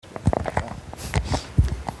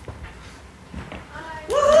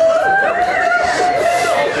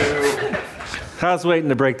I was waiting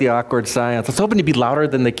to break the awkward silence. I was hoping to be louder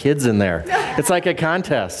than the kids in there. It's like a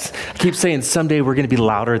contest. I keep saying, someday we're going to be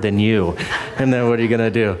louder than you. And then what are you going to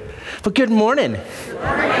do? But good morning. Good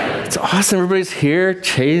morning. It's awesome. Everybody's here.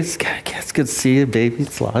 Chase, God, it's good to see you, baby.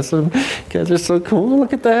 It's awesome. You guys are so cool.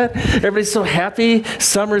 Look at that. Everybody's so happy.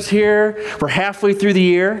 Summer's here. We're halfway through the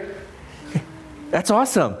year. That's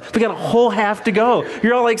awesome. We got a whole half to go.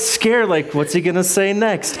 You're all like scared, like, what's he going to say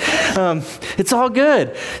next? It's all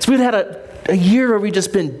good. So we've had a year where we've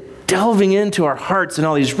just been delving into our hearts and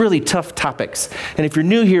all these really tough topics. And if you're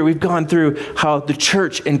new here, we've gone through how the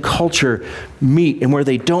church and culture meet and where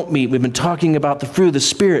they don't meet. We've been talking about the fruit of the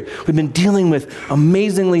Spirit. We've been dealing with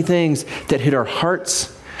amazingly things that hit our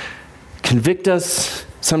hearts, convict us,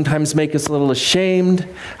 sometimes make us a little ashamed.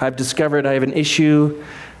 I've discovered I have an issue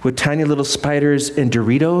with tiny little spiders and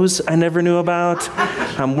Doritos I never knew about.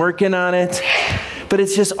 I'm working on it. But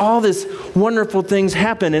it's just all this wonderful things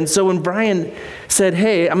happen. And so when Brian said,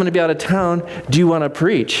 hey, I'm going to be out of town, do you want to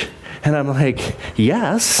preach? And I'm like,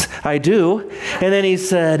 yes, I do. And then he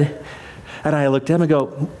said, and I looked at him and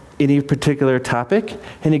go, any particular topic?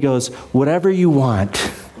 And he goes, whatever you want.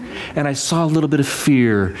 And I saw a little bit of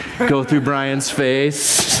fear go through Brian's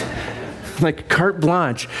face, like carte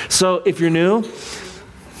blanche. So if you're new,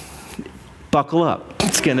 buckle up.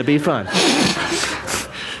 It's going to be fun.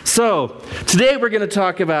 So today we're going to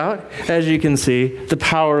talk about, as you can see, the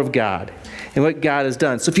power of God and what God has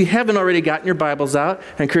done. So if you haven't already gotten your Bibles out,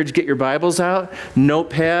 I encourage you to get your Bibles out,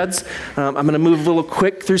 notepads. I'm going to move a little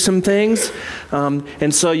quick through some things.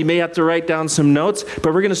 And so you may have to write down some notes,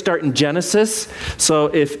 but we're going to start in Genesis. So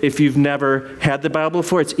if you've never had the Bible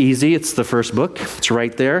before, it's easy. It's the first book. It's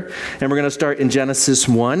right there. And we're going to start in Genesis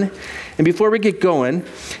 1. And before we get going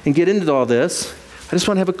and get into all this, I just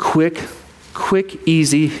want to have a quick,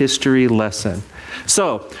 easy history lesson.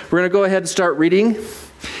 So we're going to go ahead and start reading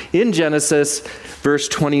in Genesis, verse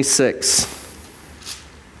 26.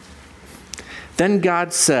 Then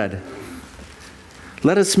God said,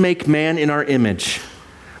 let us make man in our image,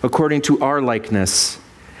 according to our likeness,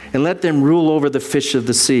 and let them rule over the fish of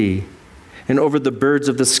the sea, and over the birds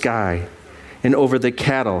of the sky, and over the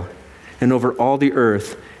cattle, and over all the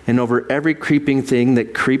earth, and over every creeping thing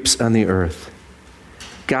that creeps on the earth.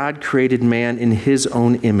 God created man in his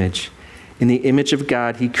own image. In the image of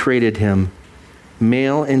God, he created him.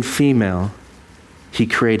 Male and female, he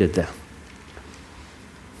created them.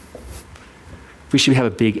 We should have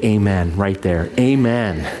a big amen right there.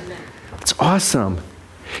 Amen. It's awesome.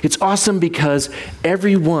 It's awesome because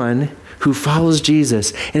everyone who follows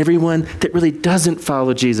Jesus and everyone that really doesn't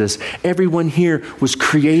follow Jesus, everyone here was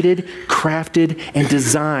created, crafted, and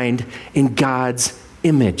designed in God's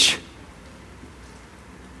image.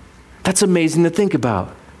 That's amazing to think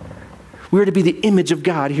about. We are to be the image of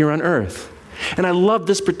God here on earth. And I love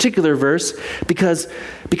this particular verse because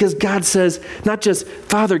God says, not just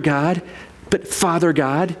Father God, but Father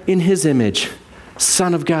God in his image,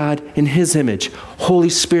 Son of God in his image, Holy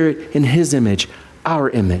Spirit in his image, our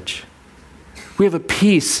image. We have a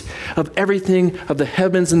piece of everything of the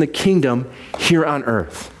heavens and the kingdom here on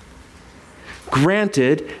earth.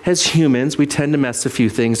 Granted, as humans, we tend to mess a few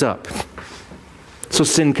things up. So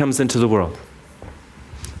sin comes into the world.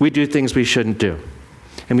 We do things we shouldn't do.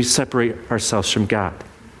 And we separate ourselves from God.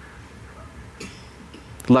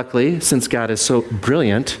 Luckily, since God is so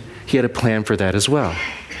brilliant, he had a plan for that as well.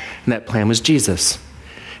 And that plan was Jesus.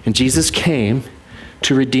 And Jesus came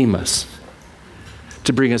to redeem us,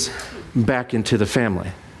 to bring us back into the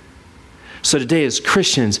family. So today as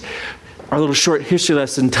Christians, our little short history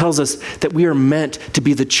lesson tells us that we are meant to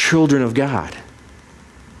be the children of God.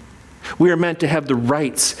 We are meant to have the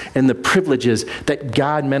rights and the privileges that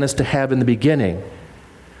God meant us to have in the beginning.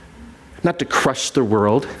 Not to crush the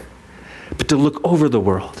world, but to look over the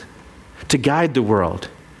world, to guide the world,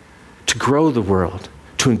 to grow the world,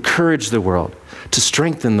 to encourage the world, to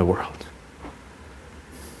strengthen the world.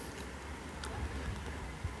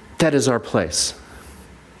 That is our place.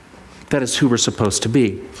 That is who we're supposed to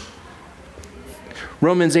be.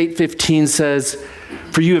 Romans 8:15 says,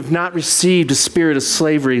 for you have not received a spirit of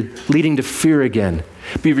slavery leading to fear again,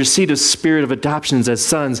 but you've received a spirit of adoptions as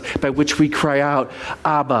sons by which we cry out,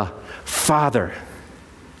 Abba, Father.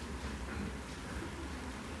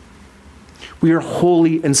 We are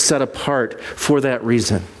holy and set apart for that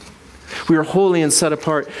reason. We are holy and set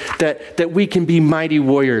apart that we can be mighty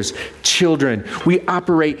warriors, children. We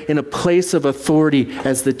operate in a place of authority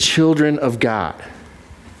as the children of God.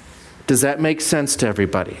 Does that make sense to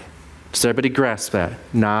everybody? Does everybody grasp that?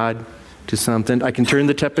 Nod, do something. I can turn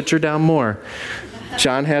the temperature down more.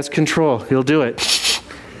 John has control. He'll do it.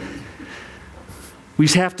 We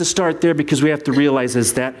have to start there because we have to realize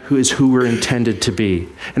that is who we're intended to be.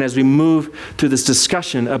 And as we move through this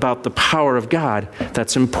discussion about the power of God,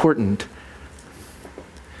 that's important.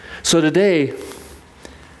 So today,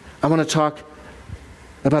 I want to talk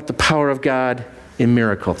about the power of God in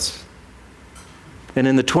miracles. And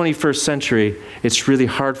in the 21st century, it's really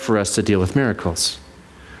hard for us to deal with miracles.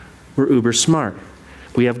 We're uber smart.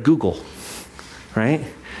 We have Google, right?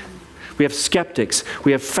 We have skeptics.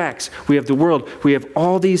 We have facts. We have the world. We have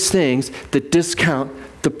all these things that discount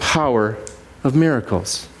the power of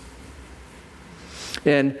miracles.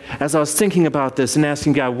 And as I was thinking about this and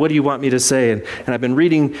asking God, what do you want me to say? And I've been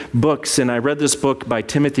reading books, and I read this book by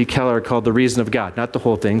Timothy Keller called The Reason of God. Not the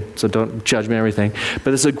whole thing, so don't judge me or everything.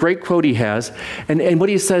 But it's a great quote he has. And what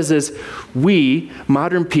he says is, we,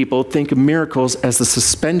 modern people, think of miracles as the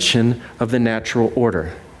suspension of the natural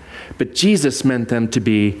order. But Jesus meant them to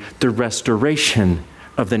be the restoration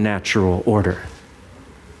of the natural order.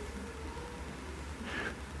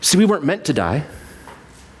 See, we weren't meant to die.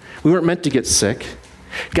 We weren't meant to get sick.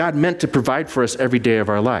 God meant to provide for us every day of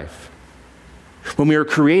our life. When we were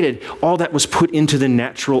created, all that was put into the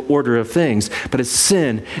natural order of things. But as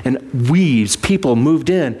sin and weeds, people moved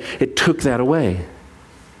in, it took that away.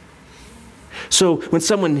 So when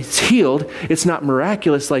someone is healed, it's not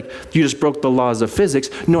miraculous like you just broke the laws of physics.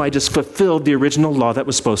 No, I just fulfilled the original law that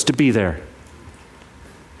was supposed to be there.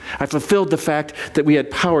 I fulfilled the fact that we had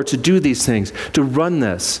power to do these things, to run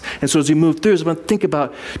this. And so as we move through, don't think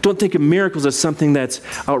of miracles as something that's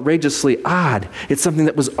outrageously odd. It's something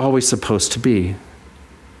that was always supposed to be.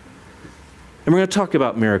 And we're going to talk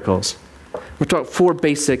about miracles. We're going to talk 4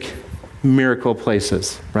 basic miracle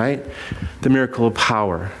places, right? The miracle of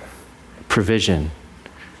power, provision,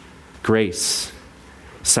 grace,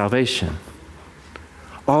 salvation.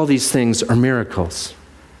 All these things are miracles.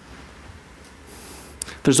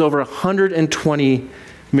 There's over 120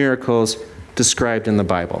 miracles described in the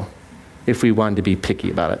Bible, if we wanted to be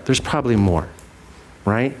picky about it. There's probably more,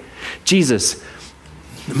 right? Jesus,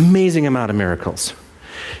 amazing amount of miracles.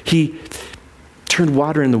 He turned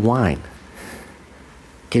water into wine,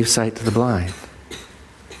 gave sight to the blind,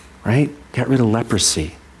 right? Got rid of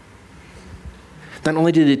leprosy. Not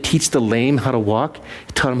only did it teach the lame how to walk,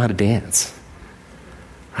 it taught them how to dance,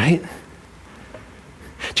 right?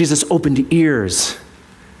 Jesus opened ears.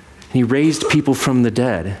 He raised people from the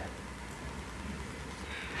dead.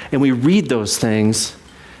 And we read those things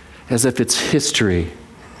as if it's history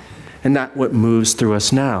and not what moves through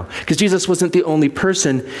us now. Because Jesus wasn't the only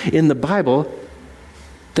person in the Bible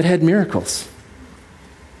that had miracles.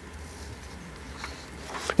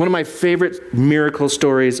 One of my favorite miracle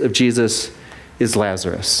stories of Jesus is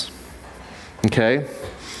Lazarus. Okay?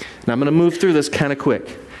 And I'm going to move through this kind of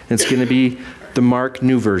quick. It's going to be the Mark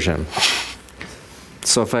New version.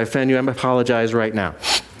 So if I offend you, I apologize right now.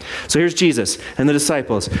 So here's Jesus and the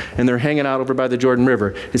disciples, and they're hanging out over by the Jordan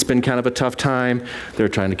River. It's been kind of a tough time. They're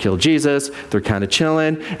trying to kill Jesus. They're kind of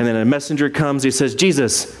chilling. And then a messenger comes. He says,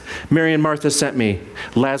 Jesus, Mary and Martha sent me.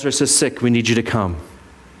 Lazarus is sick. We need you to come.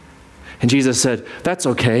 And Jesus said, that's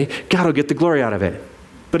okay. God will get the glory out of it.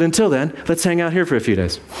 But until then, let's hang out here for a few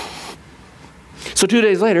days. So 2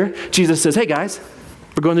 days later, Jesus says, hey guys,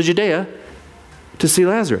 we're going to Judea to see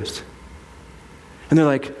Lazarus. And they're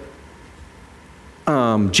like,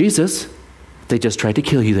 Jesus, they just tried to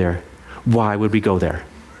kill you there. Why would we go there?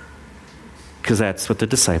 Because that's what the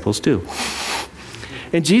disciples do.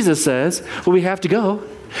 And Jesus says, well, we have to go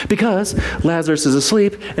because Lazarus is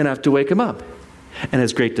asleep and I have to wake him up. And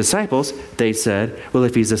as great disciples, they said, well,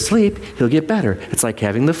 if he's asleep, he'll get better. It's like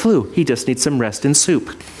having the flu. He just needs some rest and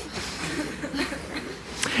soup.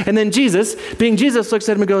 And then Jesus, being Jesus, looks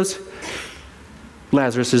at him and goes,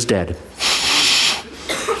 Lazarus is dead.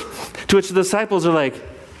 To which the disciples are like,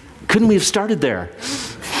 couldn't we have started there?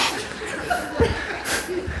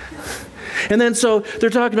 And then so they're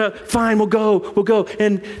talking about, fine, we'll go.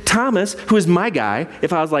 And Thomas, who is my guy,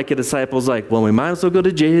 if I was like a disciple's like, well, we might as well go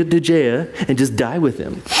to Judea and just die with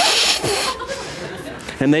him.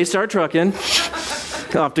 And they start trucking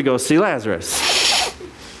off to go see Lazarus.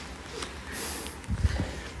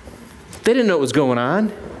 They didn't know what was going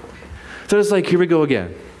on. So it's like, here we go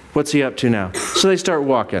again. What's he up to now? So they start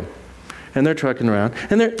walking. And they're trucking around.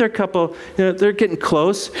 And they're a couple, they're getting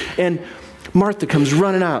close. And Martha comes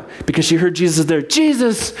running out because she heard Jesus there.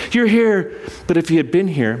 Jesus, you're here. But if he had been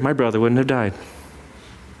here, my brother wouldn't have died.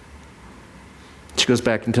 She goes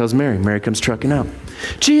back and tells Mary. Mary comes trucking out.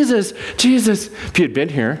 Jesus, if he had been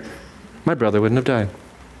here, my brother wouldn't have died.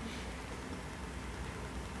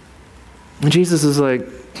 And Jesus is like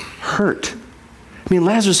hurt I mean,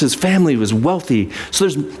 Lazarus' family was wealthy, so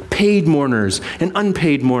there's paid mourners and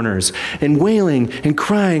unpaid mourners and wailing and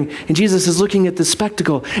crying, and Jesus is looking at this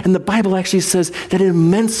spectacle, and the Bible actually says that it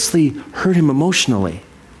immensely hurt him emotionally.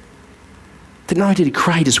 That not only did he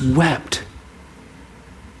cry, he just wept.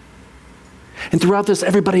 And throughout this,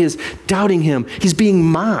 everybody is doubting him. He's being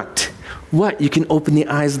mocked. What? You can open the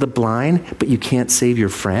eyes of the blind, but you can't save your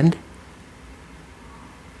friend?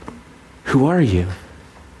 Who are you?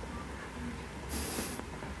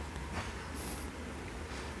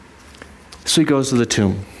 So he goes to the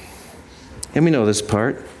tomb. And we know this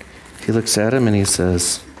part. He looks at him and he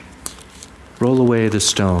says, roll away the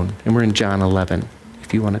stone. And we're in John 11,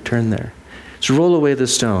 if you want to turn there. So roll away the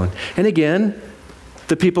stone. And again,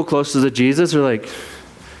 the people closest to Jesus are like,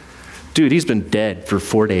 dude, he's been dead for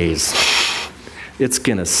 4 days. It's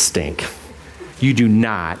going to stink. You do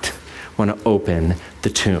not want to open the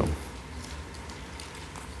tomb.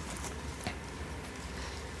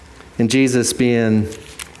 And Jesus, being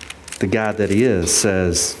the God that he is,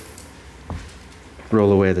 says,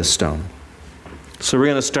 roll away the stone. So we're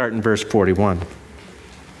going to start in verse 41.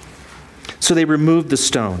 So they removed the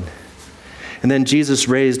stone. And then Jesus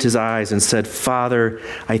raised his eyes and said, Father,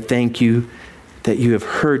 I thank you that you have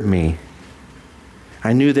heard me.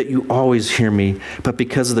 I knew that you always hear me, but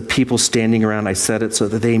because of the people standing around, I said it so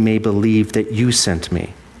that they may believe that you sent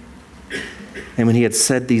me. And when he had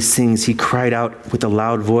said these things, he cried out with a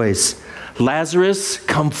loud voice, Lazarus,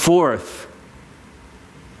 come forth.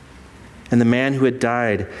 And the man who had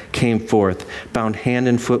died came forth, bound hand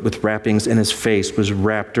and foot with wrappings, and his face was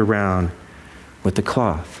wrapped around with the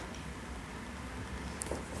cloth.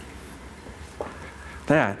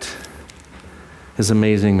 That is an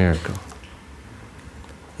amazing miracle.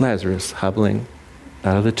 Lazarus hobbling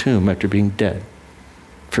out of the tomb after being dead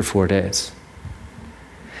for 4 days.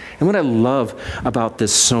 And what I love about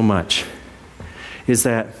this so much is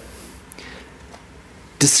that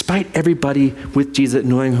despite everybody with Jesus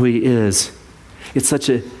knowing who he is, it's such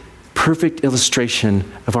a perfect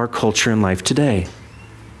illustration of our culture and life today.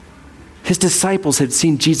 His disciples had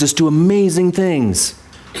seen Jesus do amazing things.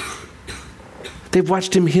 They've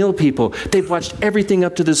watched him heal people. They've watched everything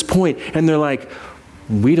up to this point, and they're like,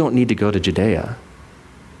 we don't need to go to Judea.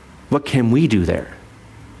 What can we do there?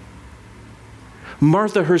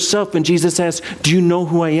 Martha herself, when Jesus asked, do you know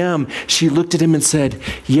who I am? She looked at him and said,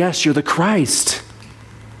 yes, you're the Christ.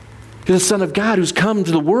 You're the Son of God who's come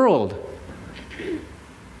to the world.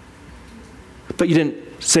 But you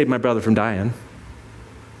didn't save my brother from dying.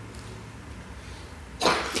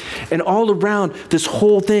 And all around this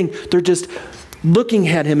whole thing, they're just looking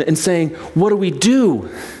at him and saying, what do we do?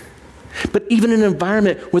 But even in an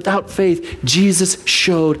environment without faith, Jesus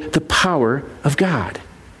showed the power of God.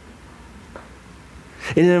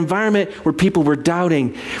 In an environment where people were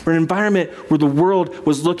doubting, or an environment where the world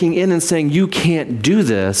was looking in and saying, you can't do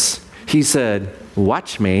this, he said,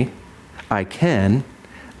 watch me, I can,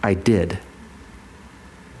 I did.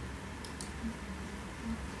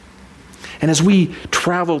 And as we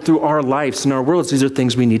travel through our lives and our worlds, these are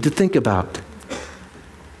things we need to think about.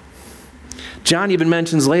 John even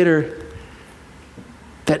mentions later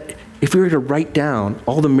that if we were to write down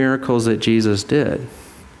all the miracles that Jesus did,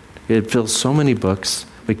 it'd fill so many books,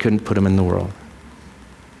 we couldn't put them in the world.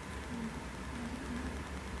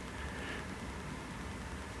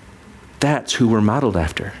 That's who we're modeled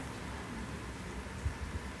after.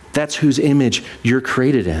 That's whose image you're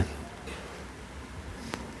created in.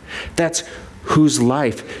 That's whose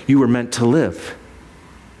life you were meant to live.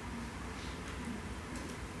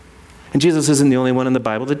 And Jesus isn't the only one in the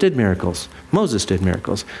Bible that did miracles. Moses did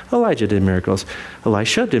miracles. Elijah did miracles.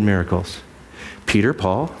 Elisha did miracles. Peter,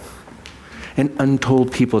 Paul, and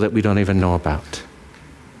untold people that we don't even know about.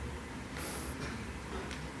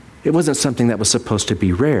 It wasn't something that was supposed to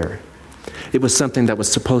be rare. It was something that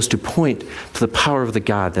was supposed to point to the power of the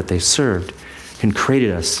God that they served and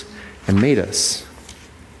created us and made us.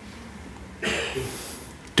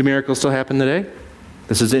 Do miracles still happen today?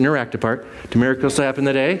 This is the interactive part. Do miracles still happen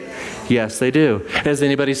today? Yes, they do. Has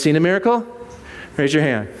anybody seen a miracle? Raise your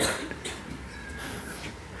hand.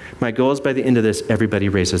 My goal is by the end of this, everybody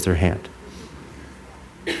raises their hand.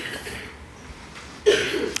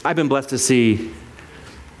 I've been blessed to see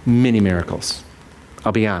many miracles.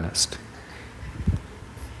 I'll be honest.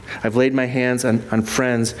 I've laid my hands on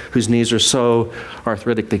friends whose knees are so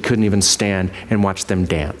arthritic they couldn't even stand and watch them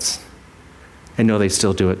dance. And know they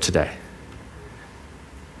still do it today.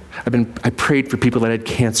 I prayed for people that had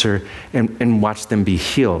cancer and watched them be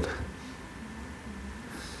healed.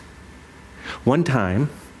 One time,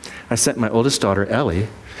 I sent my oldest daughter, Ellie,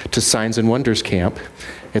 to Signs and Wonders camp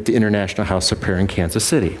at the International House of Prayer in Kansas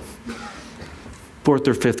City. 4th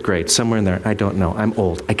or 5th grade, somewhere in there. I don't know. I'm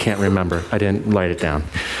old. I can't remember. I didn't write it down.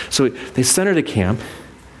 So they sent her to camp,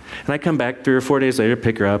 and I come back 3 or 4 days later,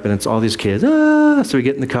 pick her up, and it's all these kids. So we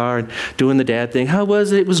get in the car and doing the dad thing. How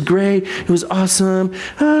was it? It was great. It was awesome.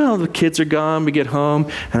 Oh, the kids are gone. We get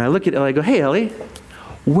home, and I look at Ellie. I go, hey, Ellie,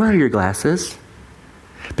 where are your glasses?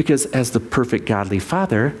 Because as the perfect godly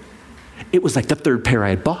father, it was like the 3rd pair I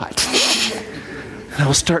had bought. And I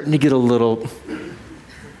was starting to get a little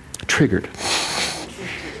triggered.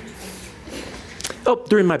 Oh,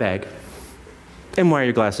 they're in my bag. And why are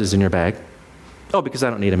your glasses in your bag? Oh, because I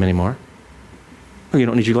don't need them anymore. Oh, you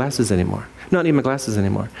don't need your glasses anymore. No, I don't need my glasses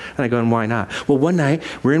anymore. And I go, and why not? Well, one night,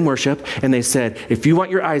 we're in worship, and they said, if you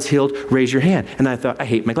want your eyes healed, raise your hand. And I thought, I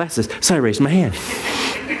hate my glasses, so I raised my hand.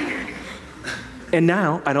 And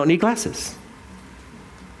now, I don't need glasses.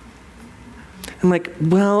 I'm like,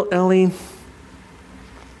 well, Ellie,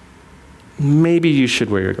 maybe you should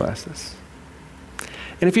wear your glasses.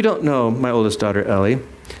 And if you don't know my oldest daughter, Ellie,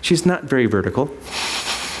 she's not very vertical.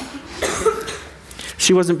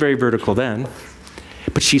 She wasn't very vertical then,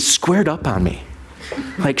 but she squared up on me.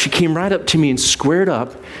 Like, she came right up to me and squared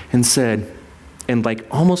up and said, and like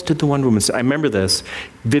almost did the Wonder Woman. I remember this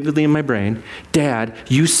vividly in my brain. Dad,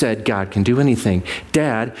 you said God can do anything.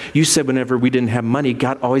 Dad, you said whenever we didn't have money,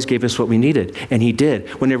 God always gave us what we needed. And he did.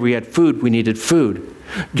 Whenever we had food, we needed food.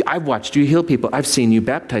 I've watched you heal people. I've seen you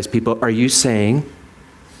baptize people. Are you saying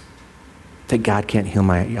that God can't heal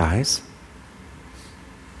my eyes?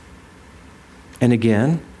 And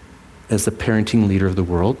again, as the parenting leader of the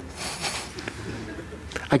world,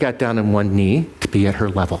 I got down on one knee to be at her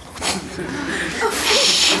level.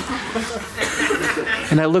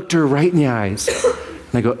 And I looked her right in the eyes,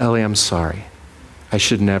 and I go, Ellie, I'm sorry. I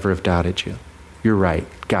should never have doubted you. You're right.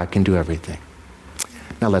 God can do everything.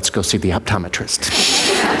 Now let's go see the optometrist.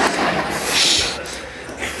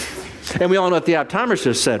 And we all know what the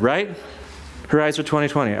optometrist said, right? Her eyes are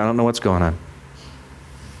 20/20. I don't know what's going on.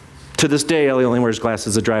 To this day, Ellie only wears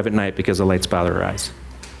glasses to drive at night because the lights bother her eyes.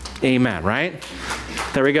 Amen, right?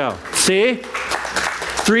 There we go. See?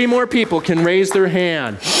 3 more people can raise their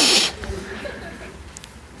hand.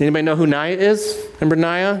 Anybody know who Naya is? Remember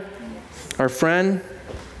Naya? Our friend?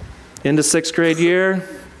 Into 6th grade year?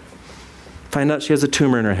 Find out she has a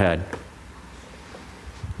tumor in her head.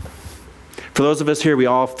 For those of us here, we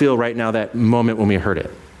all feel right now that moment when we heard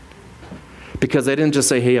it. Because they didn't just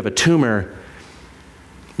say, hey, you have a tumor.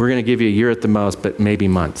 We're going to give you a year at the most, but maybe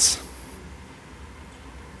months.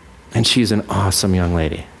 And she's an awesome young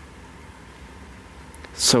lady.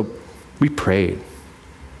 So we prayed.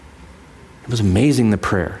 It was amazing, the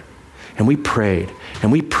prayer. And we prayed,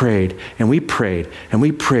 and we prayed, and we prayed, and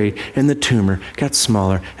we prayed, and the tumor got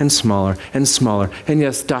smaller and smaller and smaller. And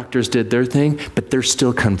yes, doctors did their thing, but they're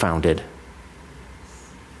still confounded.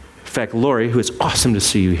 In fact, Lori, who is awesome to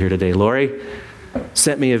see you here today, Lori,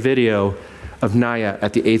 sent me a video of Naya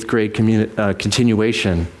at the 8th grade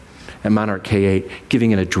continuation at Monarch K-8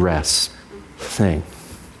 giving an address thing.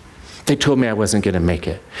 They told me I wasn't going to make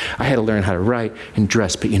it. I had to learn how to write and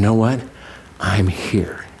dress, but you know what? I'm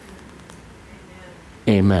here.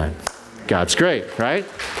 Amen. God's great, right?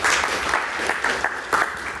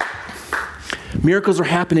 Miracles are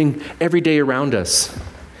happening every day around us,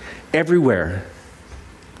 everywhere.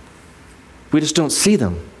 We just don't see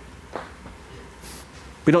them.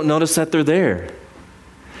 We don't notice that they're there.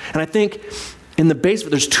 And I think in the base of it,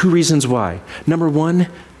 there's 2 reasons why. Number 1,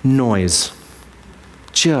 noise.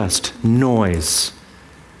 Just noise.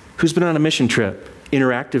 Who's been on a mission trip?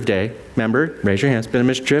 Interactive day. Remember? Raise your hands. Been on a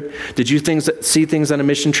mission trip? Did you see things on a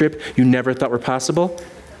mission trip you never thought were possible?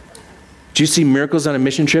 Did you see miracles on a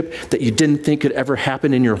mission trip that you didn't think could ever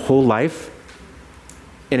happen in your whole life?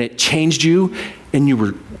 And it changed you, and you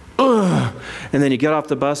were, ugh. And then you get off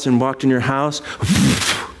the bus and walked in your house.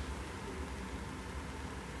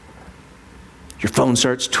 Your phone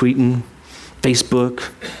starts tweeting,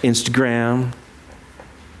 Facebook, Instagram,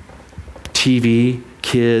 TV,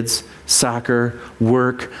 kids, soccer,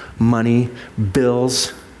 work, money,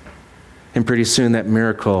 bills. And pretty soon that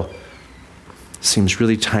miracle seems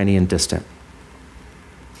really tiny and distant.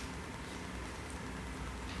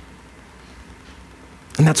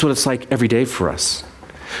 And that's what it's like every day for us.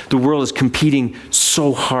 The world is competing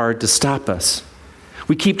so hard to stop us.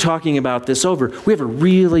 We keep talking about this over. We have a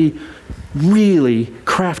really, really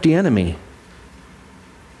crafty enemy.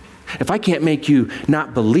 If I can't make you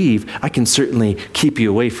not believe, I can certainly keep you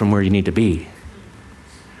away from where you need to be.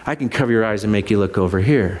 I can cover your eyes and make you look over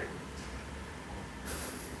here.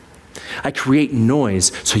 I create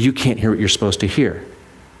noise so you can't hear what you're supposed to hear.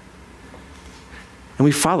 And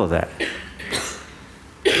we follow that.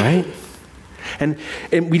 Right? And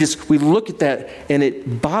we look at that and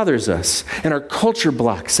it bothers us. And our culture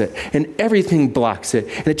blocks it. And everything blocks it.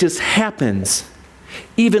 And it just happens.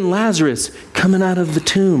 Even Lazarus coming out of the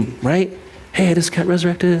tomb, right? Hey, I just got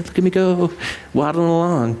resurrected. Look at me go. Waddling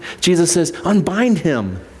along. Jesus says, unbind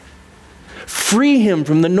him. Free him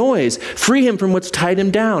from the noise. Free him from what's tied him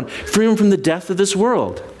down. Free him from the death of this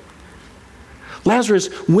world. Lazarus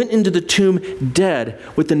went into the tomb dead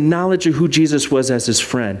with the knowledge of who Jesus was as his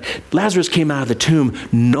friend. Lazarus came out of the tomb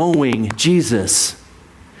knowing Jesus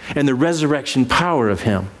and the resurrection power of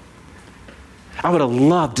him. I would have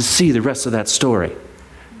loved to see the rest of that story.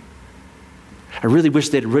 I really wish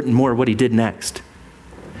they'd written more of what he did next.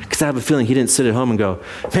 Because I have a feeling he didn't sit at home and go,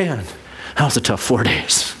 man, that was a tough 4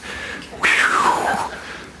 days. Whew.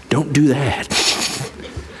 Don't do that.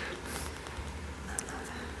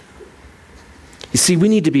 You see, we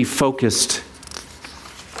need to be focused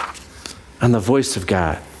on the voice of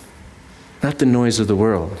God, not the noise of the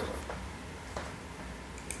world.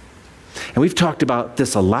 And we've talked about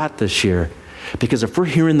this a lot this year, because if we're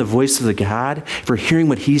hearing the voice of the God, if we're hearing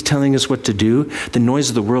what he's telling us what to do, the noise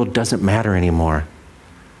of the world doesn't matter anymore.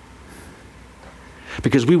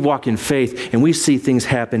 Because we walk in faith and we see things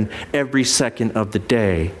happen every second of the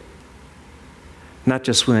day, not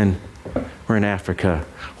just when we're in Africa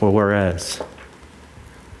or whereas.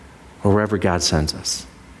 Or wherever God sends us.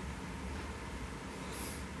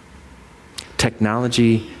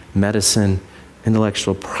 Technology, medicine,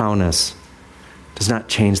 intellectual prowess does not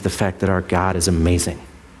change the fact that our God is amazing.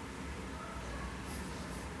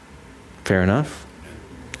 Fair enough?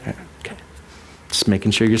 Okay. Just making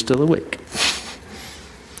sure you're still awake.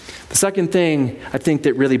 The second thing I think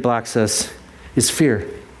that really blocks us is fear.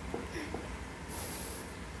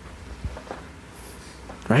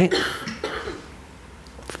 Right?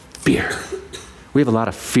 Fear. We have a lot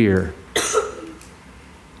of fear.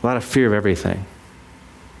 A lot of fear of everything.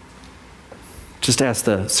 Just ask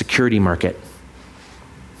the security market.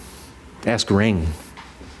 Ask Ring.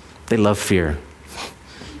 They love fear.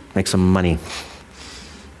 Make some money.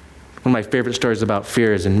 One of my favorite stories about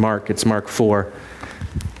fear is in Mark. It's Mark 4.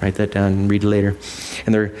 Write that down and read it later.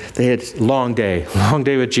 And they had a long day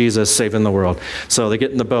with Jesus saving the world. So they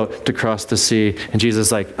get in the boat to cross the sea, and Jesus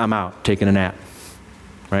is like, I'm out, taking a nap.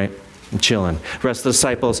 Right? And chilling. The rest of the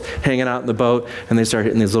disciples hanging out in the boat, and they start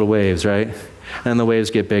hitting these little waves, right? And the waves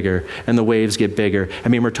get bigger, and the waves get bigger. I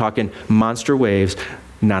mean, we're talking monster waves,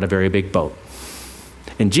 not a very big boat.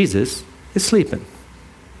 And Jesus is sleeping.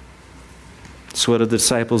 So what do the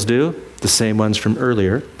disciples do? The same ones from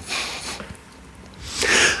earlier.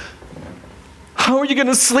 How are you going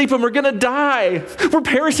to sleep when we're going to die? We're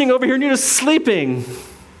perishing over here and you're just sleeping.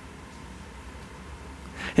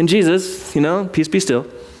 And Jesus, peace be still.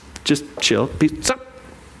 Just chill. Stop.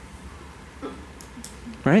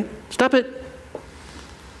 Right? Stop it.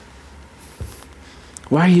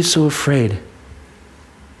 Why are you so afraid?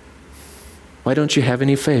 Why don't you have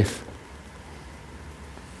any faith?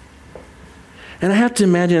 And I have to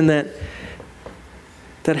imagine that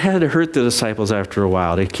had to hurt the disciples after a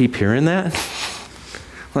while. They keep hearing that.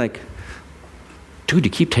 Like, dude,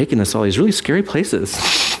 you keep taking us all these really scary places.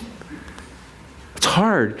 It's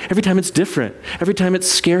hard. Every time it's different. Every time it's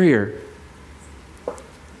scarier.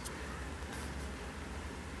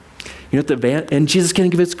 And Jesus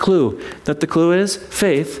can't give us a clue. That the clue is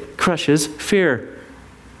faith crushes fear.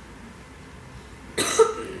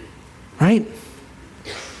 Right?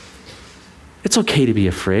 It's okay to be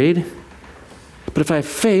afraid. But if I have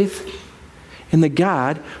faith in the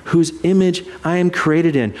God whose image I am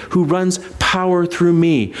created in, who runs power through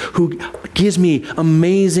me, who gives me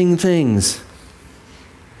amazing things,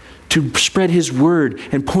 to spread his word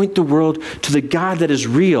and point the world to the God that is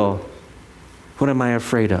real, what am I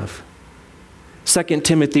afraid of? 2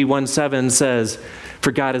 Timothy 1:7 says,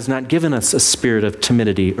 "For God has not given us a spirit of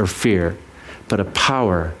timidity or fear, but of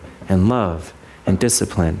power and love and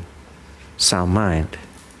discipline, sound mind."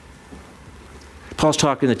 Paul's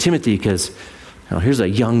talking to Timothy because here's a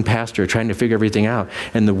young pastor trying to figure everything out,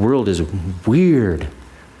 and the world is weird.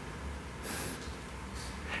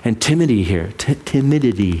 And timidity here,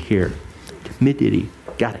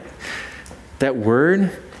 got it. That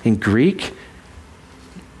word in Greek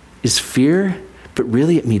is fear, but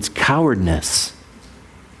really it means cowardness.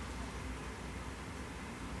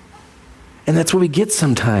 And that's what we get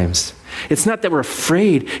sometimes. It's not that we're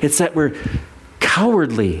afraid, it's that we're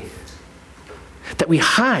cowardly, that we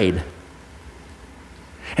hide.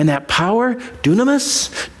 And that power, dunamis,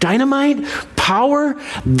 dynamite, power,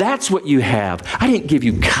 that's what you have. I didn't give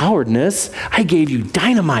you cowardness, I gave you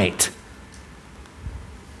dynamite.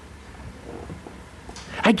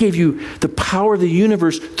 I I gave you the power of the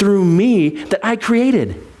universe through me that I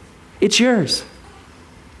created. It's yours.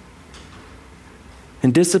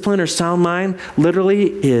 And discipline or sound mind literally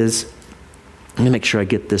is, let me make sure I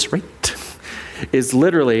get this right, is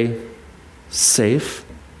literally safe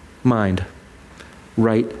mind,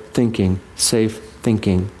 right thinking, safe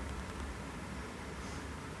thinking.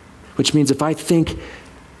 Which means if I think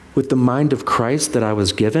with the mind of Christ that I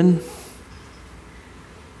was given,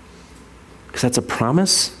 because that's a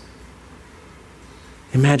promise,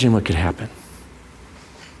 imagine what could happen.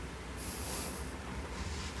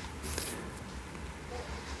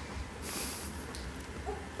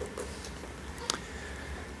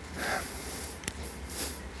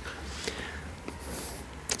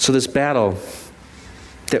 So this battle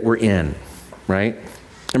that we're in, right?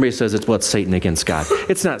 Everybody says it's Satan against God.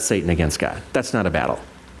 It's not Satan against God. That's not a battle.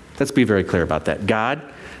 Let's be very clear about that. God,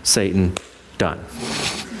 Satan, done.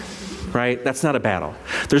 Right? That's not a battle.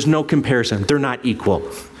 There's no comparison. They're not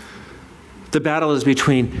equal. The battle is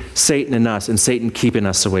between Satan and us, and Satan keeping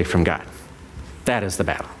us away from God. That is the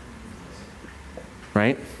battle.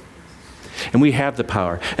 Right? And we have the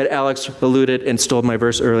power. And Alex alluded and stole my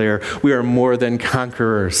verse earlier. We are more than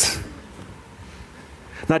conquerors.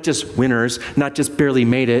 Not just winners, not just barely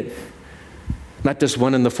made it, not just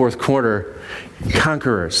won in the fourth quarter.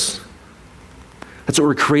 Conquerors. That's what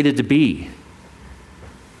we're created to be.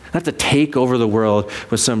 Not to take over the world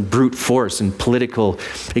with some brute force and political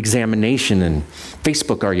examination and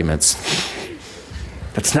Facebook arguments.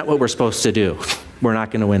 That's not what we're supposed to do. We're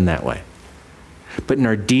not going to win that way. But in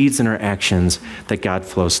our deeds and our actions, that God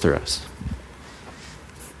flows through us.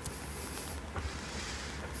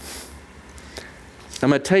 I'm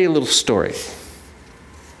going to tell you a little story.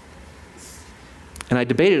 And I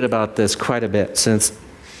debated about this quite a bit since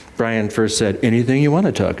Brian first said, anything you want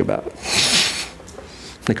to talk about.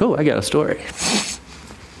 Like, oh, I got a story.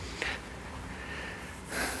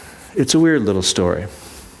 It's a weird little story.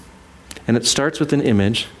 And it starts with an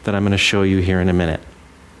image that I'm going to show you here in a minute.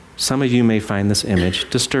 Some of you may find this image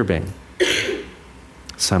disturbing.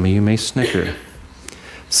 Some of you may snicker.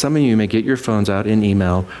 Some of you may get your phones out and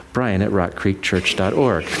email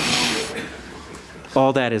brian@rockcreekchurch.org.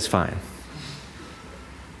 All that is fine.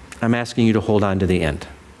 I'm asking you to hold on to the end.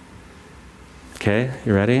 Okay,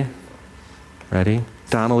 you ready? Ready?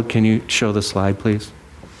 Donald, can you show the slide, please?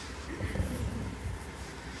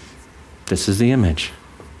 This is the image.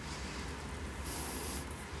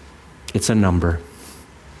 It's a number.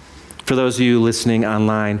 For those of you listening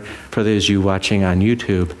online, for those of you watching on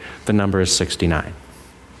YouTube, the number is 69.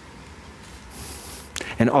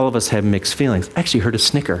 And all of us have mixed feelings. I actually heard a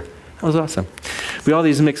snicker. That was awesome. We all have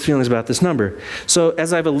these mixed feelings about this number. So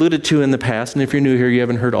as I've alluded to in the past, and if you're new here, you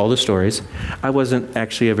haven't heard all the stories, I wasn't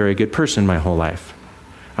actually a very good person my whole life.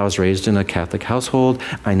 I was raised in a Catholic household.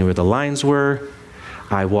 I knew where the lines were.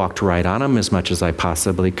 I walked right on them as much as I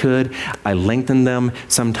possibly could. I lengthened them.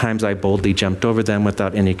 Sometimes I boldly jumped over them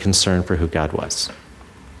without any concern for who God was.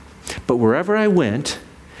 But wherever I went,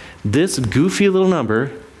 this goofy little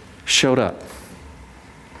number showed up.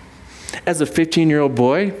 As a 15-year-old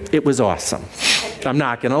boy, it was awesome. I'm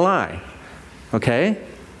not going to lie. Okay?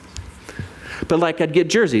 But like I'd get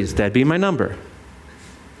jerseys, that'd be my number.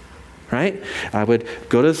 Right? I would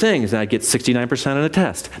go to things and I'd get 69% on a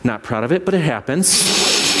test. Not proud of it, but it happens.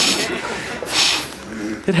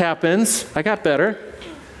 It happens. I got better.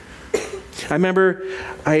 I remember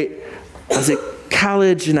I was at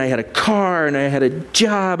college and I had a car and I had a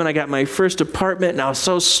job and I got my first apartment and I was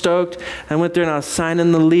so stoked. I went there and I was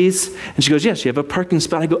signing the lease and she goes, yes, you have a parking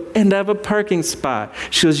spot. I go, and I have a parking spot.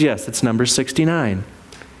 She goes, yes, it's number 69.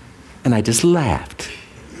 And I just laughed.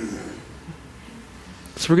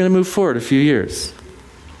 So we're going to move forward a few years.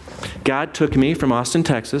 God took me from Austin,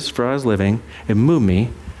 Texas, where I was living, and moved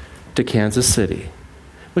me to Kansas City,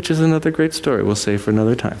 which is another great story we'll save for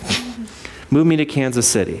another time. Moved me to Kansas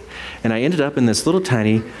City, and I ended up in this little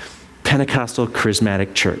tiny Pentecostal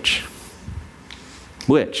charismatic church,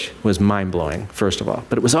 which was mind-blowing, first of all,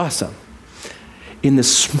 but it was awesome. In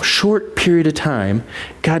this short period of time,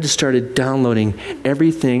 God just started downloading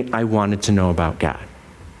everything I wanted to know about God.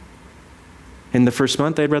 In the first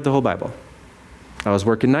month, I'd read the whole Bible. I was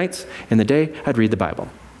working nights. In the day, I'd read the Bible.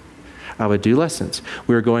 I would do lessons.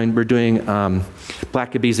 We're doing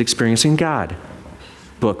Blackaby's Experiencing God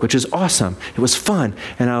book, which is awesome. It was fun,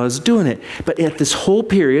 and I was doing it. But at this whole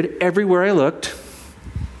period, everywhere I looked,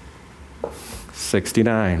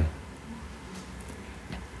 69.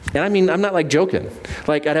 And I mean, I'm not like joking.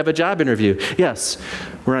 Like, I'd have a job interview. Yes,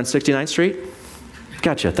 we're on 69th Street.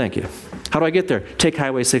 Gotcha, thank you. How do I get there? Take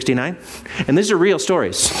Highway 69. And these are real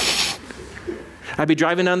stories. I'd be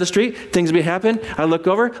driving down the street, things would be happening. I look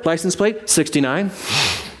over, license plate, 69.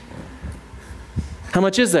 How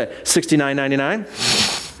much is that? $69.99.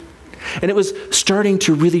 And it was starting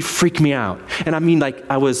to really freak me out. And I mean,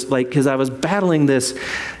 because I was battling this,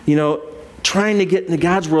 trying to get into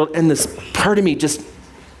God's world, and this part of me just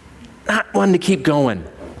not wanting to keep going.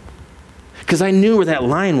 Because I knew where that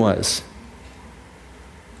line was.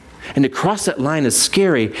 And to cross that line is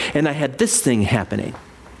scary, and I had this thing happening.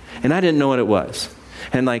 And I didn't know what it was.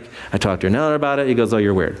 And I talked to another about it. He goes, oh,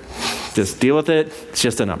 you're weird. Just deal with it. It's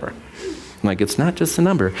just a number. I'm like, it's not just a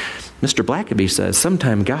number. Mr. Blackaby says,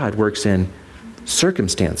 sometimes God works in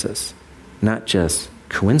circumstances, not just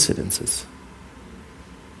coincidences.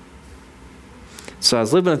 So I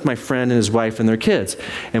was living with my friend and his wife and their kids.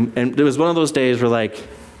 And it was one of those days where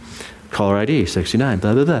caller ID, 69,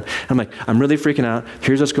 blah, blah, blah. I'm like, I'm really freaking out.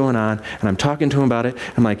 Here's what's going on. And I'm talking to him about it.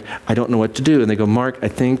 I'm like, I don't know what to do. And they go, Mark, I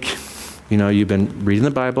think, you've been reading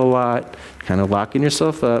the Bible a lot, kind of locking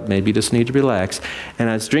yourself up. Maybe you just need to relax. And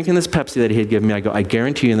I was drinking this Pepsi that he had given me. I go, I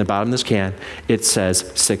guarantee you in the bottom of this can, it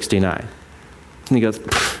says 69. And he goes,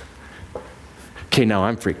 okay, now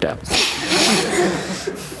I'm freaked out.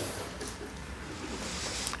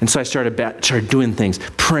 And so I started doing things,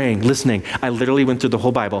 praying, listening. I literally went through the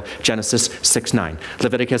whole Bible, Genesis 6:9,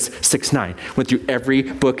 Leviticus 6:9. Went through every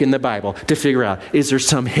book in the Bible to figure out, is there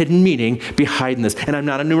some hidden meaning behind this? And I'm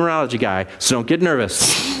not a numerology guy, so don't get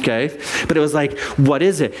nervous, okay? But it was like, what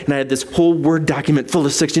is it? And I had this whole Word document full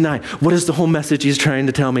of 69. What is the whole message he's trying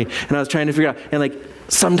to tell me? And I was trying to figure out, and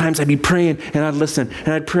sometimes I'd be praying, and I'd listen,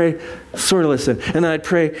 and I'd pray, sort of listen, and then I'd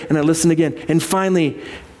pray, and I'd listen again. And finally,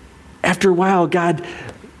 after a while, God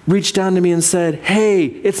reached down to me and said, hey,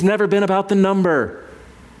 it's never been about the number.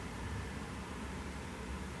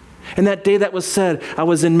 And that day that was said, I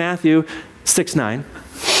was in Matthew 6:9.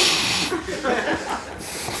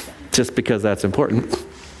 Just because that's important.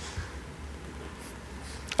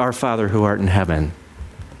 Our Father who art in heaven,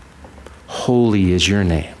 holy is your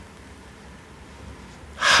name.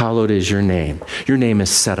 Hallowed is your name. Your name is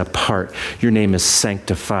set apart. Your name is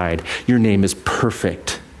sanctified. Your name is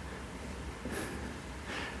perfect.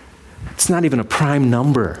 It's not even a prime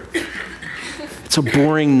number. It's a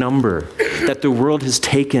boring number that the world has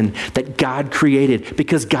taken, that God created,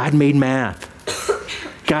 because God made math.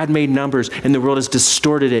 God made numbers, and the world has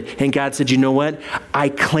distorted it. And God said, you know what? I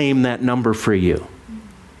claim that number for you.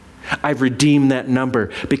 I've redeemed that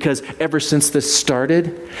number, because ever since this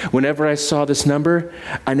started, whenever I saw this number,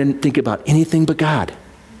 I didn't think about anything but God.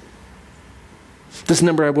 This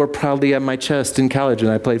number I wore proudly on my chest in college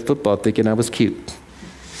when I played football, thinking I was cute.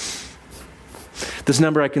 This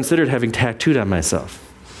number I considered having tattooed on myself.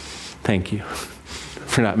 Thank you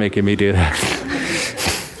for not making me do that.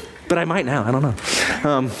 But I might now, I don't know.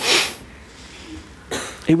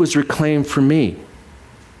 It was reclaimed for me.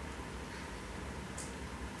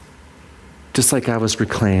 Just like I was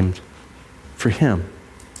reclaimed for him.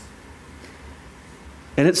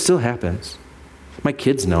 And it still happens. My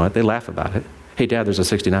kids know it. They laugh about it. Hey, Dad, there's a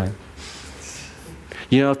 69.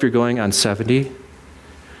 If you're going on 70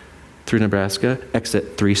 through Nebraska,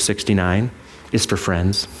 exit 369 is for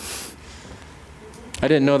friends. I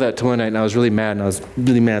didn't know that till one night, and I was really mad, and I was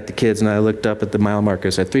really mad at the kids, and I looked up at the mile marker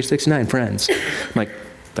and said, 369 friends. I'm like,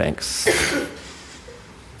 thanks.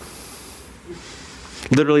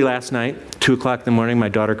 Literally last night, 2 o'clock in the morning, my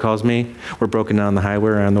daughter calls me. We're broken down the highway.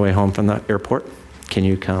 We're on the way home from the airport. Can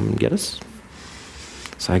you come get us?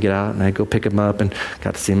 So I get out and I go pick him up, and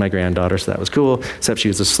got to see my granddaughter, so that was cool, except she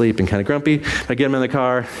was asleep and kind of grumpy. I get him in the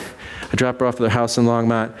car. I drop her off at their house in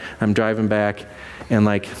Longmont. I'm driving back, and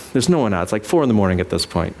there's no one out. It's 4 a.m. at this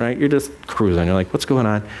point, right? You're just cruising. You're like, what's going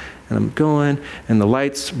on? And I'm going, and the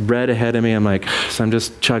light's red ahead of me. I'm like, so I'm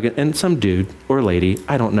just chugging. And some dude or lady,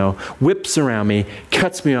 I don't know, whips around me,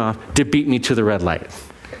 cuts me off to beat me to the red light.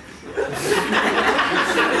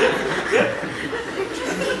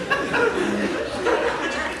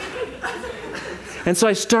 And so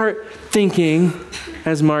I start thinking,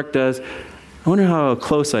 as Mark does, I wonder how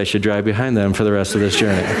close I should drive behind them for the rest of this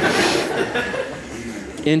journey.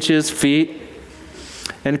 Inches, feet.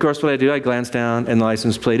 And of course, what I do, I glance down, and the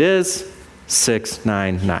license plate is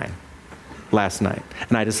 699. Last night.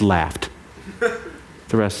 And I just laughed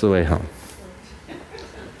the rest of the way home.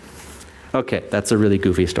 Okay, that's a really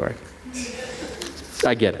goofy story.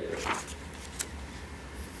 I get it.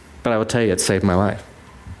 But I will tell you, it saved my life.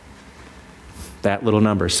 That little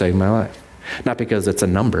number saved my life. Not because it's a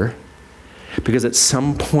number, because at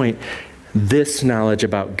some point, this knowledge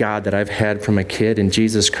about God that I've had from a kid and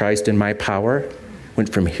Jesus Christ in my power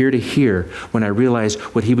went from here to here when I realized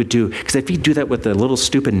what he would do. Because if he'd do that with a little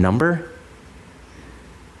stupid number,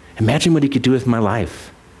 Imagine what he could do with my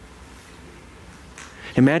life.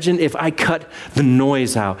 Imagine if I cut the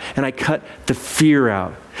noise out and I cut the fear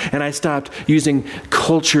out and I stopped using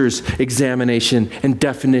culture's examination and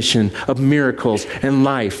definition of miracles and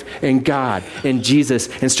life and God and Jesus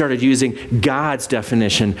and started using God's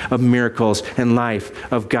definition of miracles and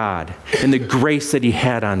life of God and the grace that he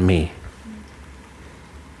had on me.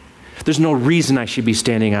 There's no reason I should be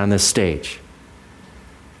standing on this stage.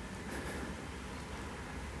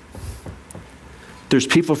 There's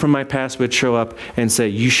people from my past would show up and say,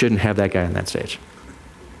 you shouldn't have that guy on that stage.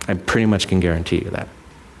 I pretty much can guarantee you that.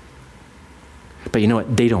 But you know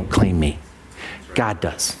what? They don't claim me. God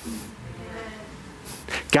does.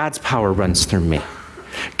 God's power runs through me.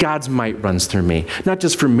 God's might runs through me. Not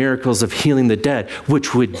just for miracles of healing the dead,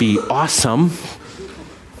 which would be awesome.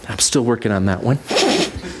 I'm still working on that one.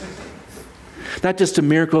 Not just a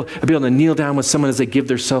miracle of being able to kneel down with someone as they give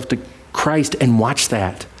themselves to Christ and watch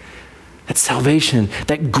that. That salvation,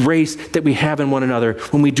 that grace that we have in one another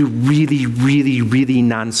when we do really, really, really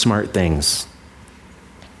non-smart things.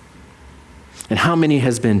 And how many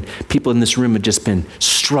has been, people in this room have just been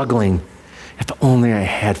struggling, if only I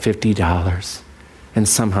had $50. And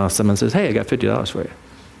somehow someone says, hey, I got $50 for you.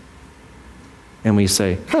 And we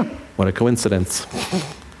say, what a coincidence.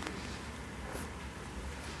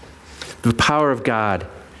 The power of God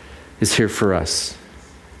is here for us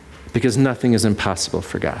because nothing is impossible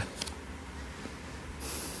for God.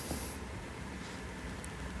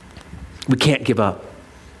 We can't give up.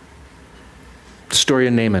 The story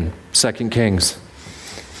of Naaman, 2 Kings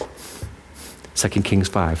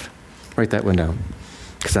 5. Write that one down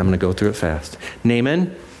because I'm going to go through it fast.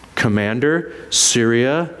 Naaman, commander,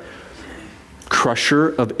 Syria, crusher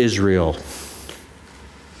of Israel,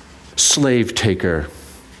 slave taker,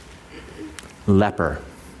 leper.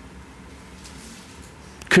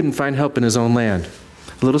 Couldn't find help in his own land.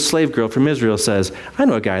 A little slave girl from Israel says, I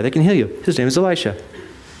know a guy that can heal you. His name is Elisha.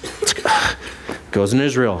 Goes in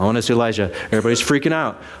Israel. I want to see Elijah. Everybody's freaking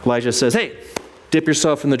out. Elijah says, hey, dip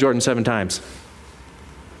yourself in the Jordan 7 times.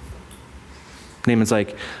 Naaman's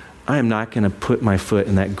like, I am not going to put my foot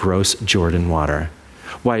in that gross Jordan water.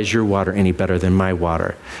 Why is your water any better than my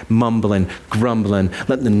water? Mumbling, grumbling,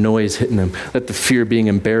 letting the noise hitting him, let the fear being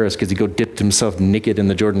embarrassed because he dipped himself naked in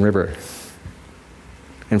the Jordan River.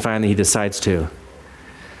 And finally he decides to.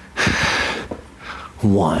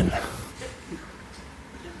 1.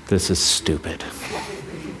 This is stupid.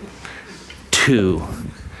 2.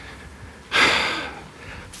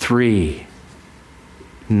 3.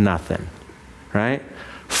 Nothing. Right?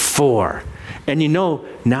 4. And you know,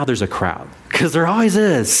 now there's a crowd. Because there always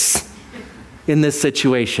is in this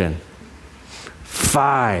situation.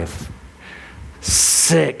 5.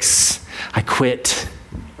 6. I quit.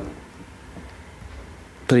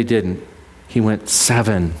 But he didn't. He went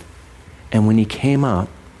 7. And when he came up,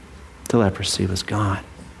 the leprosy was gone.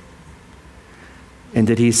 And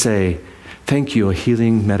did he say, thank you, O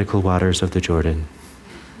healing medical waters of the Jordan?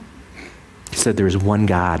 He said there is one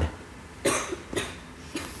God.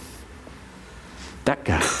 That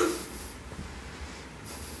God.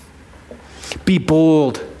 Be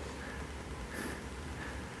bold.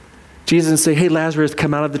 Jesus didn't say, hey, Lazarus,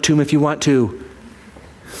 come out of the tomb if you want to.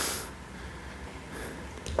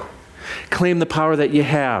 Claim the power that you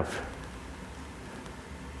have.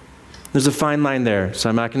 There's a fine line there, so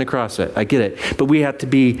I'm not going to cross it. I get it. But we have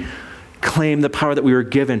to claim the power that we were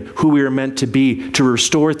given, who we were meant to be, to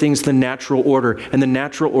restore things to the natural order. And the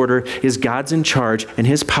natural order is God's in charge, and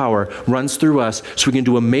his power runs through us so we can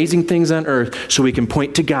do amazing things on earth, so we can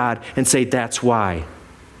point to God and say, that's why.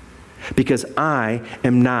 Because I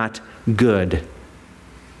am not good.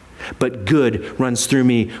 But good runs through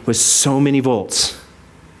me with so many volts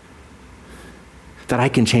that I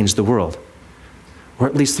can change the world. Or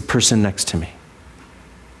at least the person next to me.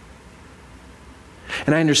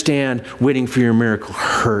 And I understand waiting for your miracle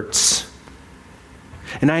hurts.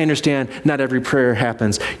 And I understand not every prayer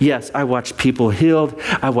happens. Yes, I watched people healed.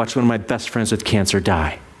 I watched one of my best friends with cancer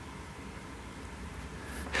die.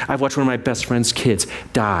 I've watched one of my best friend's kids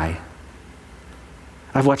die.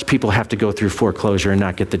 I've watched people have to go through foreclosure and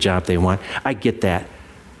not get the job they want. I get that.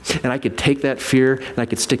 And I could take that fear and I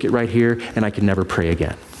could stick it right here and I could never pray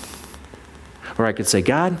again. Or I could say,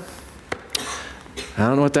 God, I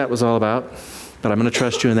don't know what that was all about, but I'm going to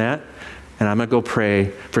trust you in that, and I'm going to go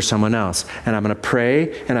pray for someone else. And I'm going to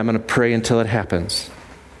pray, and I'm going to pray until it happens.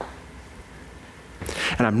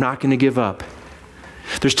 And I'm not going to give up.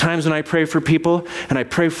 There's times when I pray for people, and I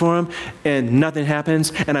pray for them, and nothing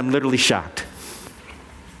happens, and I'm literally shocked.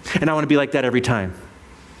 And I want to be like that every time.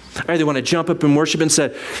 I either want to jump up and worship and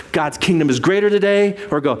say, God's kingdom is greater today,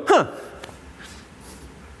 or go,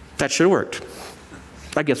 That should have worked.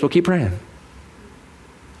 I guess we'll keep praying.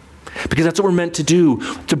 Because that's what we're meant to do,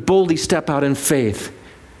 to boldly step out in faith,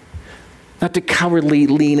 not to cowardly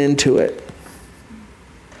lean into it.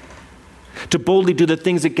 To boldly do the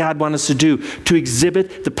things that God wants us to do, to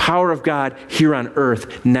exhibit the power of God here on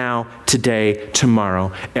earth, now, today,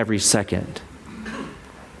 tomorrow, every second.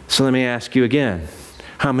 So let me ask you again,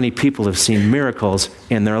 how many people have seen miracles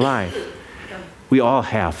in their life? We all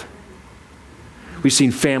have. We've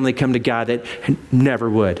seen family come to God that never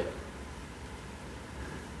would.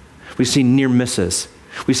 We've seen near misses.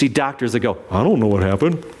 We see doctors that go, I don't know what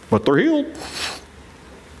happened, but they're healed.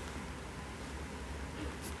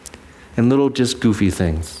 And little just goofy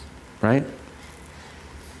things, right?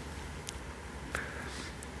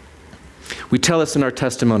 We tell this in our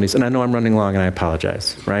testimonies, and I know I'm running long and I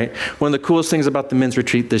apologize, right? One of the coolest things about the men's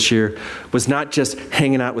retreat this year was not just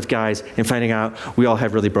hanging out with guys and finding out we all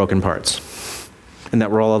have really broken parts and that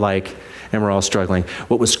we're all alike and we're all struggling.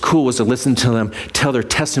 What was cool was to listen to them tell their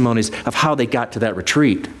testimonies of how they got to that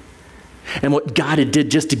retreat and what God had did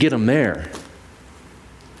just to get them there.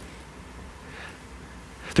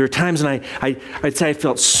 There are times when I'd say I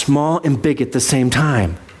felt small and big at the same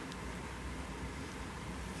time.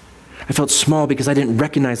 I felt small because I didn't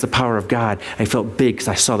recognize the power of God. I felt big because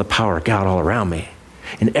I saw the power of God all around me.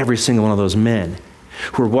 And every single one of those men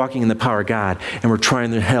who are walking in the power of God and were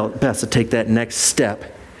trying their best to take that next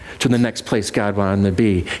step to the next place God wanted them to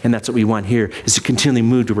be. And that's what we want here, is to continually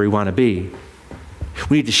move to where we want to be.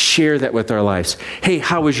 We need to share that with our lives. Hey,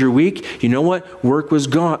 how was your week? You know what? Work was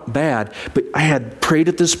bad, but I had prayed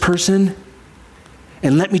at this person,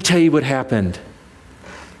 and let me tell you what happened.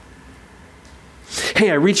 Hey,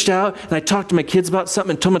 I reached out, and I talked to my kids about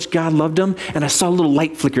something and told them how much God loved them, and I saw a little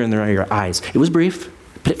light flicker in their eyes. It was brief,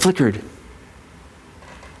 but it flickered.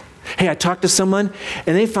 Hey, I talked to someone,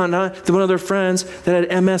 and they found out that one of their friends that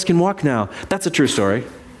had MS can walk now. That's a true story.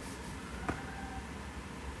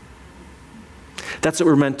 That's what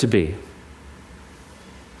we're meant to be.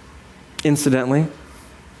 Incidentally,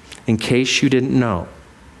 in case you didn't know,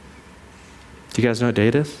 do you guys know what day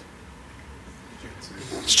it is?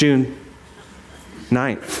 It's June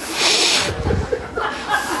 9th.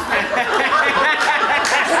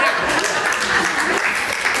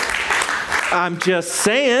 I'm just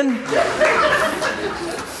saying.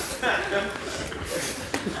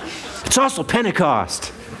 It's also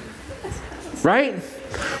Pentecost, right?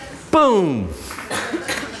 Boom.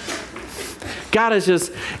 God is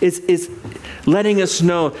letting us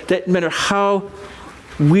know that no matter how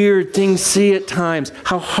weird things seem at times,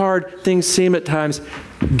 how hard things seem at times,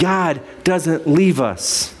 God doesn't leave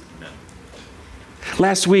us.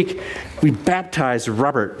 Last week, we baptized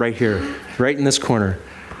Robert right here, right in this corner.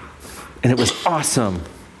 And it was awesome.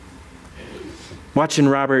 Watching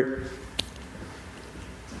Robert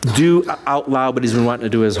do out loud what he's been wanting to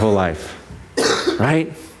do his whole life.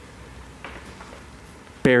 Right?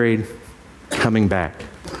 Buried, coming back.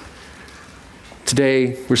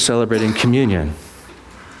 Today, we're celebrating communion.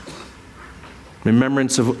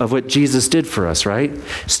 Remembrance of what Jesus did for us, right?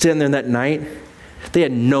 Standing there that night, they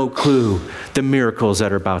had no clue the miracles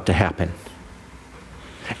that are about to happen.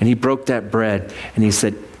 And he broke that bread and he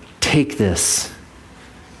said, take this,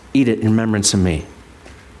 eat it in remembrance of me.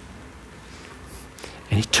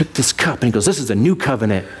 And he took this cup and he goes, this is a new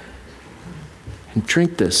covenant. And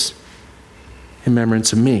drink this in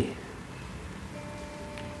remembrance of me.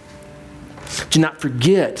 Do not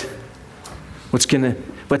forget what's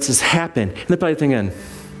just happened. And they're probably thinking,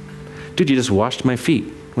 dude, you just washed my feet.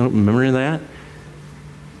 Well, remember that?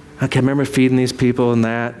 I can remember feeding these people and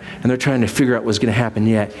that, and they're trying to figure out what's going to happen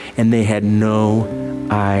yet, and they had no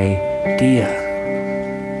idea.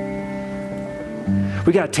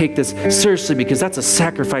 We got to take this seriously because that's a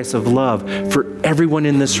sacrifice of love for everyone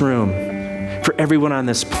in this room, for everyone on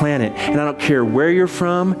this planet. And I don't care where you're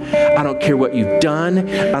from. I don't care what you've done.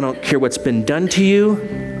 I don't care what's been done to you.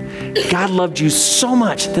 God loved you so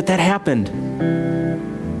much that happened.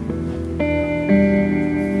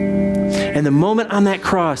 And the moment on that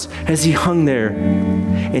cross, as he hung there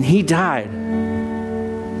and he died,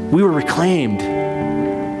 we were reclaimed.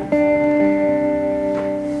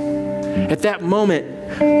 At that moment,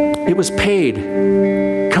 it was paid.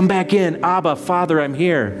 Come back in. Abba, Father, I'm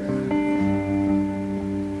here.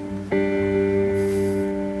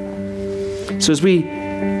 So as we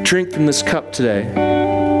drink from this cup today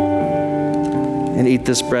and eat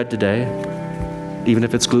this bread today, even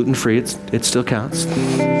if it's gluten-free, it still counts.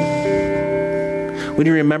 We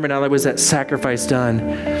need to remember not only was that sacrifice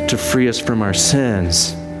done to free us from our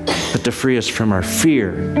sins, but to free us from our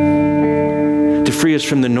fear, to free us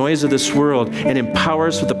from the noise of this world, and empower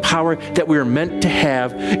us with the power that we were meant to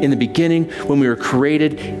have in the beginning when we were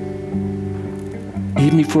created,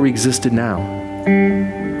 even before we existed now.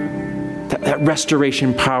 That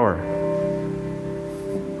restoration power.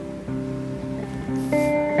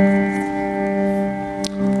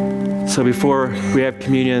 So before we have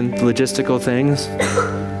communion, the logistical things,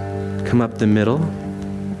 come up the middle,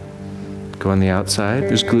 go on the outside.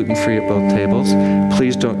 There's gluten-free at both tables.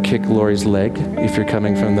 Please don't kick Lori's leg if you're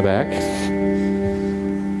coming from the back.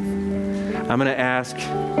 I'm going to ask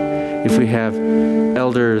if we have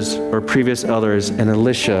elders or previous elders and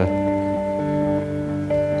Alicia.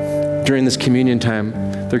 During this communion time,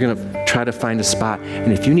 they're going to try to find a spot.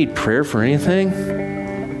 And if you need prayer for anything,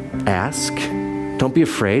 ask. Don't be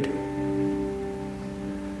afraid.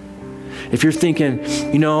 If you're thinking,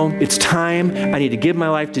 it's time, I need to give my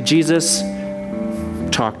life to Jesus,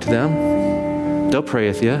 talk to them. They'll pray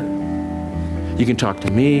with you. You can talk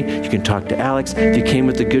to me. You can talk to Alex. If you came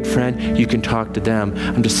with a good friend, you can talk to them.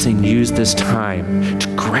 I'm just saying, use this time to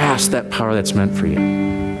grasp that power that's meant for you.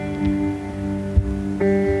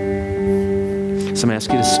 So I'm going to ask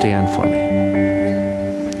you to stand for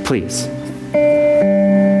me. Please.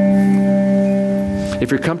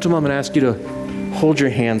 If you're comfortable, I'm going to ask you to hold your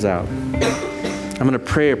hands out. I'm going to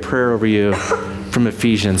pray a prayer over you from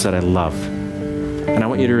Ephesians that I love. And I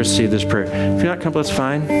want you to receive this prayer. If you're not comfortable, that's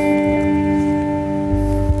fine.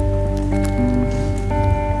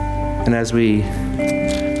 And as we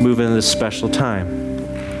move into this special time,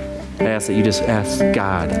 I ask that you just ask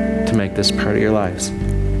God to make this part of your lives.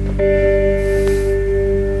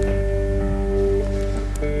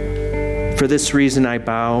 For this reason, I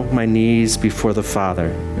bow my knees before the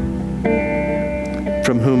Father,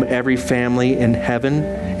 from whom every family in heaven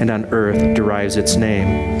and on earth derives its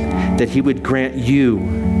name, that he would grant you,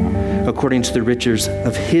 according to the riches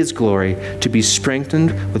of his glory, to be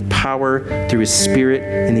strengthened with power through his Spirit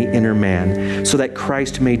in the inner man, so that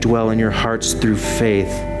Christ may dwell in your hearts through faith,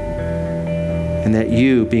 and that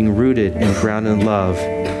you, being rooted and grounded in love,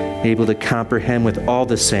 able to comprehend with all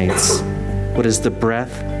the saints what is the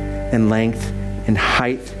breadth and length and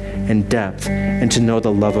height and depth, and to know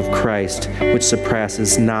the love of Christ, which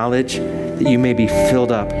surpasses knowledge, that you may be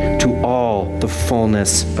filled up to all the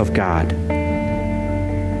fullness of God.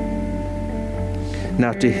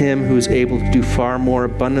 Now to him who is able to do far more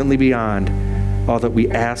abundantly beyond all that we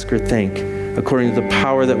ask or think, according to the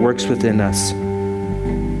power that works within us,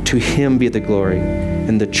 to him be the glory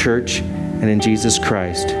in the church and in Jesus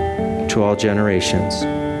Christ to all generations,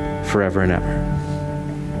 forever and ever.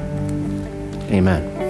 Amen.